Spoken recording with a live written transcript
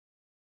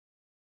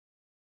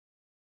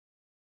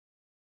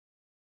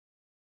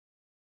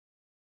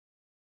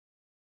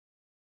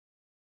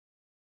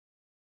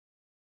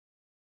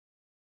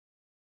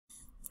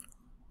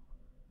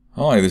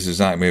Hi, this is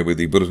Zach Meir with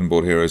the Bulletin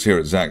Board Heroes here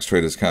at Zach's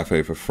Traders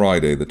Cafe for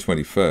Friday, the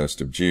 21st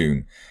of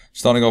June.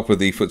 Starting off with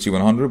the FTSE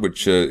 100,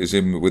 which is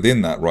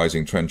within that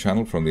rising trend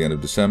channel from the end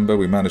of December.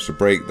 We managed to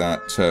break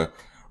that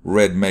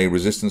red May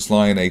resistance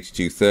line,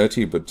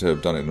 82.30, but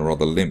have done it in a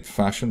rather limp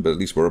fashion, but at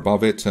least we're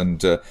above it.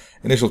 And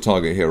initial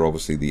target here,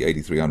 obviously, the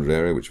 8300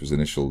 area, which was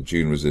initial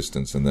June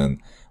resistance, and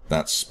then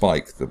that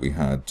spike that we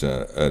had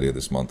earlier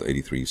this month,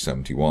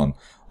 83.71.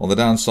 On the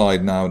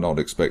downside now, not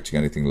expecting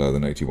anything lower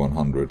than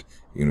 8100,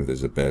 even if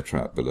there's a bear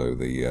trap below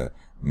the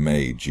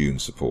May-June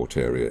support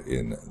area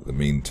in the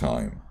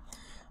meantime.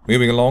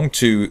 Moving along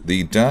to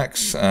the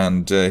DAX,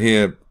 and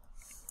here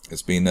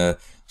it's been a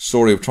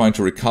story of trying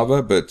to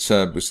recover, but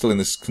we're still in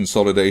this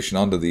consolidation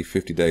under the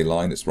 50-day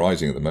line. It's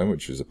rising at the moment,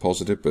 which is a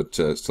positive, but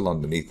still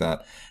underneath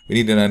that. We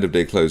need an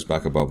end-of-day close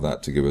back above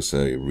that to give us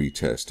a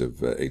retest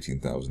of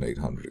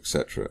 18,800,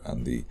 etc.,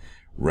 and the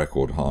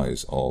record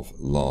highs of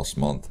last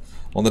month.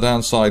 On the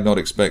downside, not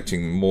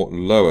expecting more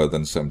lower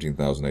than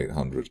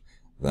 17,800,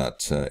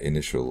 that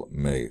initial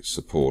May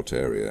support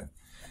area.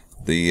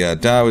 The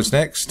Dow is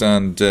next,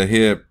 and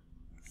here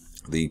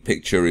the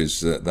picture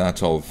is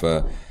that of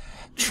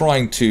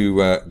trying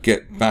to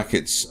get back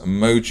its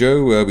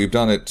mojo. We've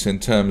done it in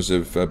terms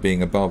of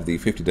being above the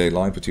 50-day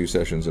line for 2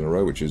 sessions in a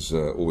row, which is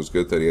always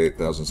good,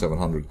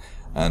 38,700,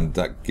 and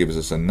that gives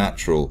us a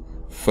natural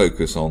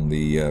focus on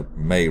the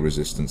May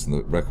resistance and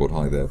the record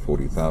high there,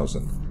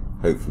 40,000,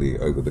 hopefully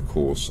over the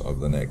course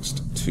of the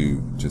next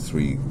 2 to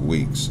 3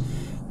 weeks.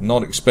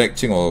 Not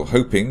expecting or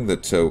hoping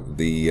that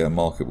the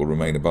market will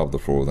remain above the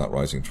floor of that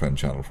rising trend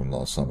channel from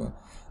last summer.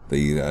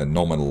 The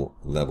nominal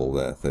level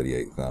there,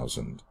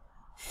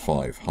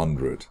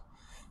 38,500.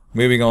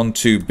 Moving on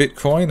to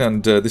Bitcoin,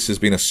 and this has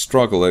been a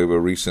struggle over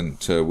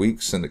recent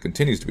weeks, and it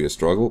continues to be a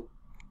struggle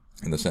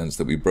in the sense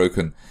that we've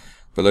broken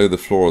below the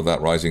floor of that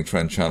rising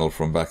trend channel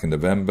from back in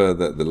November.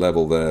 That the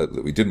level there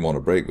that we didn't want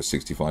to break was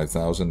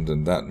 65,000,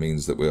 and that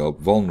means that we are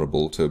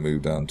vulnerable to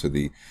move down to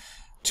the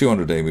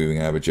 200-day moving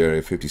average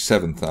area,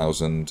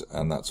 57,000,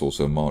 and that's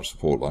also a March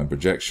support line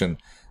projection.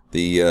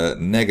 The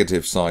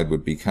negative side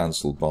would be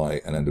cancelled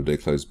by an end-of-day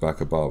close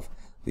back above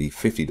the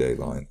 50-day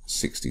line,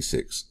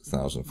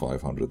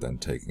 66,500, then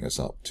taking us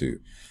up to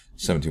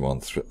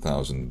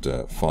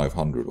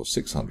 71,500, or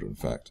 600 in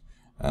fact,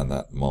 and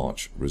that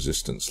March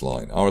resistance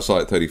line.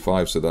 RSI at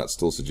 35, so that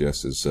still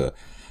suggests there's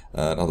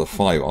another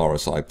 5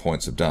 RSI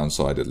points of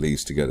downside at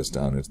least to get us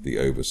down into the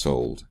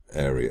oversold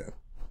area.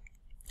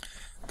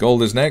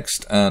 Gold is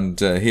next, and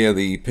here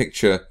the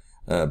picture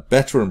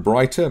better and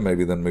brighter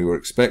maybe than we were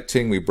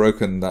expecting. We've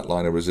broken that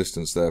line of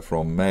resistance there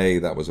from May.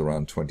 That was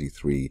around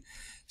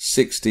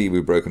 23.60.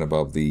 We've broken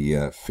above the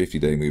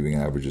 50-day moving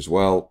average as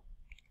well.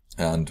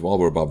 And while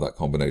we're above that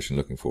combination,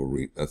 looking for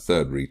a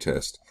third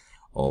retest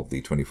of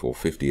the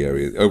 24.50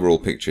 area. The overall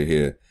picture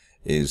here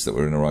is that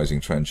we're in a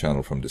rising trend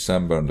channel from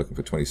December and looking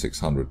for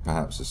 2600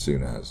 perhaps as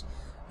soon as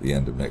the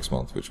end of next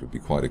month, which would be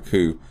quite a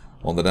coup.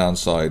 On the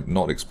downside,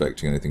 not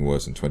expecting anything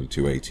worse than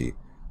 2280,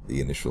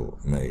 the initial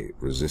May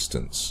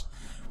resistance.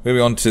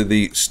 Moving on to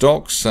the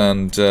stocks,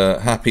 and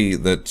happy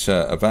that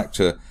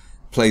Avacta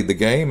played the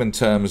game in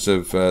terms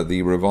of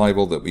the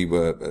revival that we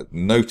were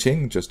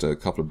noting just a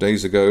couple of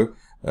days ago.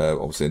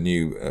 Obviously a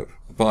new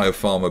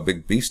biopharma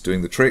big beast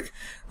doing the trick.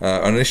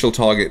 Our initial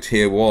target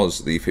here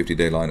was the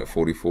 50-day line at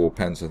 44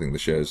 pence. I think the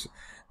shares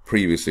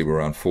previously were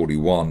around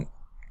 41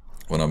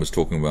 when I was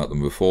talking about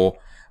them before.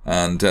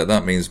 And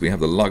that means we have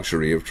the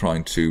luxury of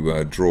trying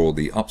to draw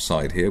the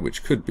upside here,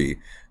 which could be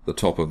the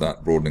top of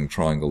that broadening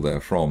triangle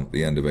there from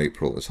the end of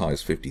April as high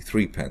as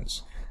 53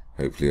 pence,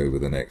 hopefully over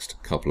the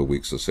next couple of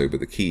weeks or so. But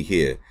the key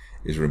here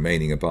is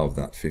remaining above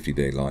that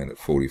 50-day line at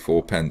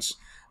 44 pence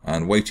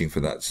and waiting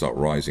for that to start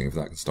rising. If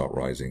that can start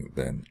rising,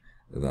 then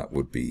that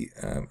would be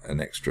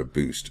an extra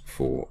boost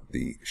for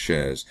the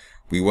shares.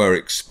 We were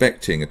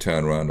expecting a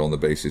turnaround on the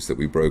basis that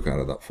we broke out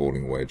of that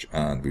falling wedge,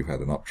 and we've had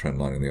an uptrend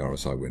line in the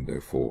RSI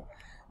window for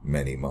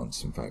many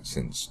months, in fact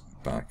since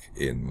back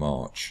in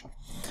March.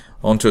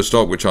 On to a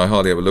stock which I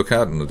hardly ever look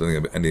at, and I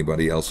don't think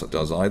anybody else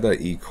does either,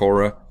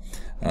 Ecora.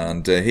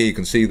 And here you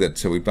can see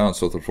that we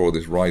bounced off the floor of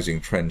this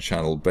rising trend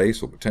channel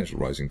base, or potential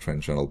rising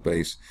trend channel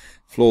base.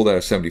 Floor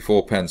there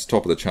 74 pence,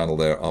 top of the channel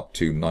there up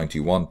to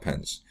 91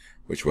 pence,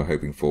 which we're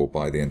hoping for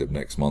by the end of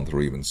next month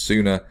or even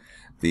sooner.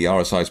 The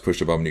RSI is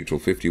pushed above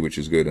neutral 50, which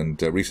is good,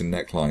 and recent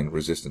neckline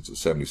resistance at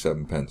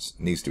 77 pence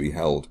needs to be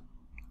held.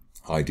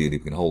 Ideally,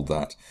 if we can hold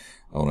that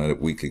on a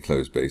weekly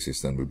close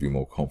basis, then we'd be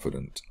more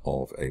confident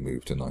of a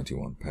move to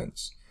 91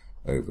 pence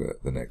over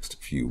the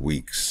next few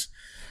weeks.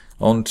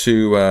 On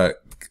to a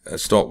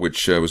stock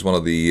which was one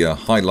of the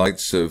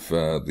highlights of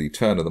the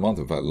turn of the month,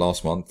 in fact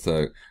last month,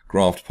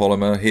 Graft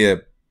Polymer.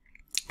 Here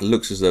it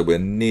looks as though we're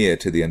near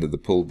to the end of the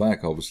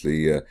pullback.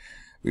 Obviously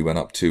we went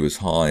up to as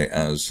high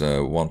as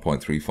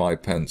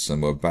 1.35 pence,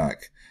 and we're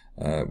back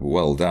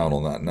well down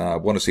on that now. I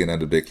want to see an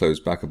end of day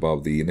close back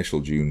above the initial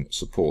June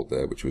support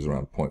there, which was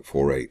around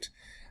 0.48.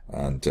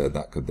 And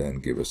that could then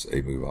give us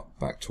a move up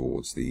back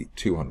towards the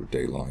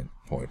 200-day line,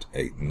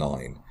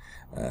 0.89,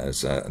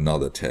 as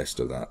another test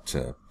of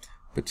that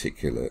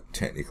particular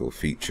technical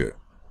feature.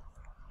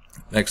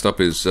 Next up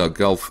is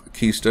Gulf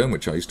Keystone,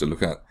 which I used to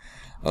look at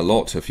a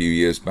lot a few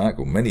years back,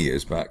 or many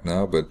years back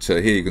now, but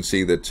here you can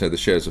see that the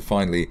shares have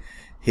finally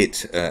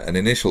hit an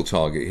initial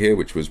target here,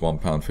 which was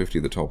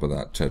 £1.50, the top of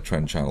that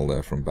trend channel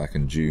there from back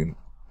in June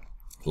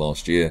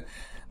last year.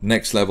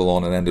 Next level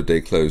on an end of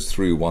day close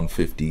through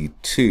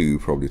 152,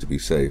 probably to be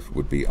safe,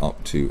 would be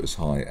up to as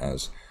high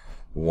as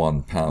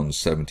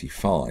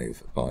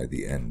 £1.75 by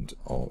the end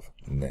of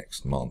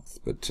next month.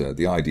 But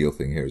the ideal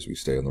thing here is we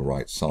stay on the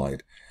right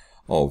side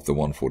of the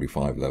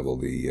 145 level,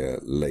 the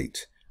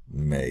late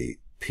May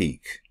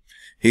peak.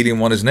 Helium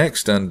 1 is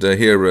next, and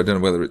here I don't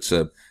know whether it's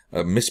a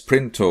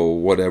misprint or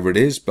whatever it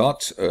is,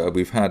 but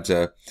we've had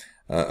a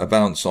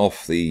bounce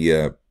off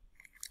the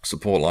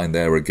support line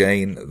there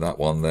again, that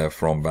one there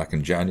from back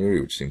in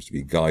January, which seems to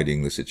be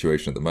guiding the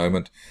situation at the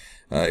moment.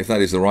 If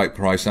that is the right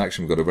price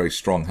action, we've got a very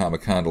strong hammer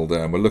candle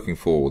there, and we're looking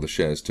for the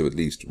shares to at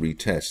least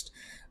retest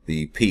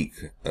the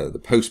peak,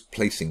 the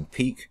post-placing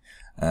peak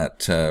at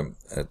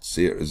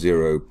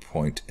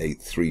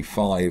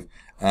 0.835,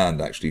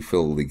 and actually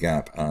fill the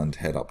gap and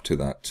head up to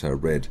that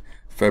red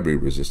February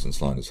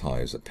resistance line as high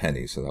as a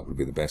penny. So that would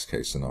be the best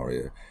case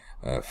scenario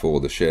for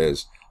the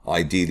shares.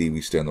 Ideally,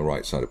 we stay on the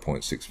right side of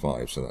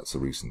 0.65, so that's the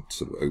recent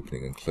sort of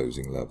opening and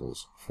closing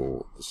levels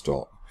for the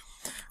stock.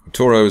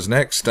 Katoro is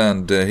next,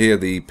 and here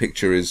the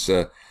picture is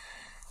a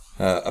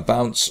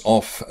bounce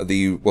off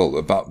the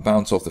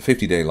bounce off the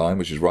 50-day line,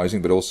 which is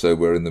rising, but also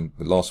we're in the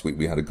last week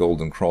we had a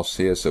golden cross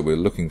here, so we're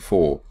looking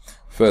for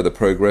further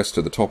progress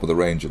to the top of the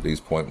range, at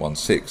least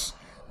 0.16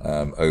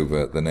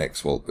 over the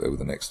next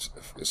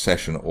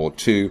session or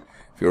two.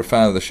 If you're a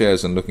fan of the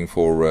shares and looking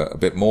for a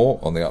bit more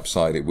on the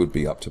upside, it would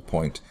be up to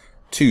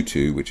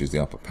 0.22, which is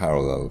the upper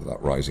parallel of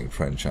that rising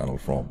trend channel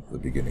from the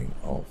beginning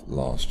of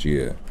last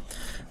year.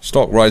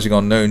 Stock rising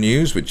on no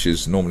news, which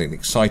is normally an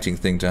exciting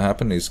thing to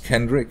happen, is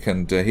Kendrick,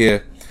 and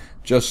here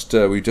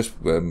we just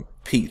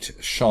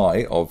peaked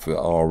shy of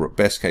our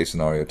best case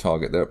scenario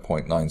target there at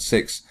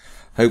 0.96.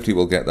 Hopefully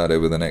we'll get that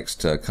over the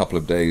next couple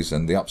of days,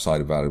 and the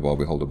upside of it while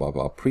we hold above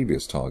our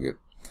previous target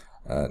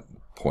at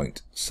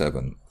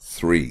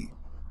 0.73.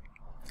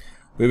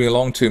 Moving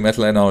along to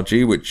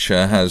MetalNRG, which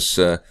has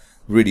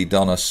really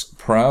done us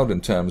proud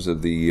in terms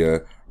of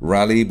the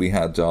rally. We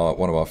had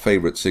one of our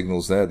favorite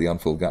signals there, the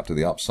unfilled gap to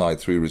the upside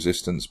through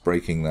resistance,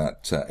 breaking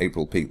that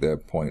April peak there,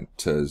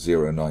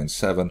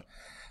 0.097,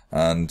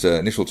 and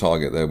initial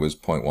target there was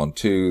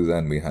 0.12,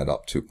 then we had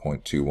up to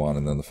 0.21,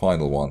 and then the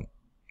final one,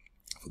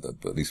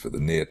 at least for the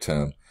near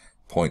term,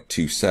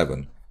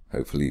 0.27,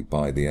 hopefully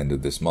by the end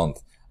of this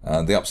month,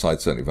 and the upside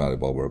certainly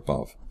valuable, we're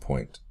above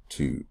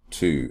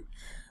 0.22.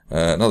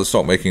 Another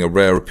stock making a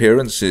rare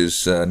appearance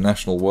is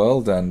National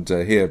World, and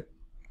here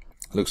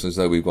looks as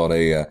though we've got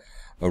a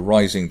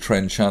rising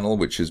trend channel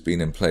which has been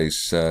in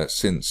place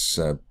since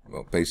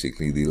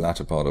basically the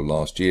latter part of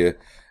last year.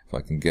 If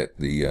I can get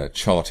the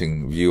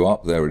charting view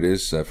up, there it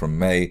is from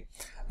May,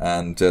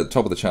 and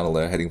top of the channel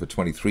there heading for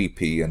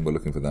 23p, and we're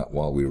looking for that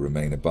while we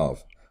remain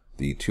above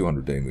the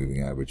 200-day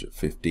moving average at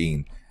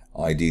 15.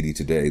 Ideally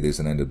today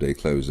there's an end of day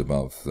close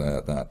above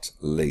that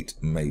late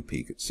May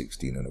peak at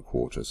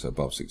 16.25, so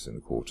above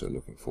 16.25,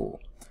 looking for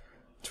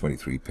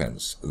 23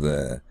 pence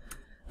there.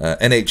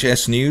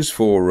 NHS news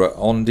for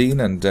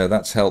Ondine, and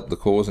that's helped the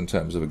cause in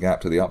terms of a gap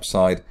to the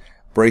upside,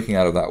 breaking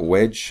out of that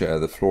wedge,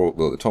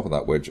 the top of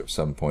that wedge of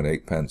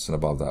 7.8 pence, and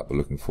above that we're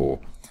looking for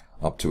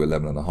up to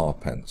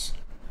 11.5 pence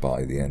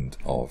by the end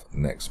of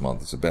next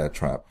month. It's a bear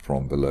trap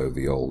from below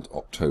the old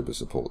October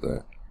support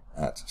there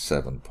at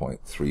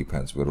 7.3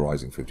 pence with a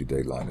rising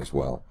 50-day line as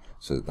well,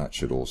 so that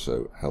should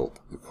also help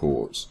the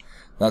cause.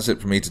 That's it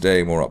for me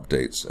today. More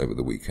updates over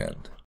the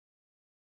weekend.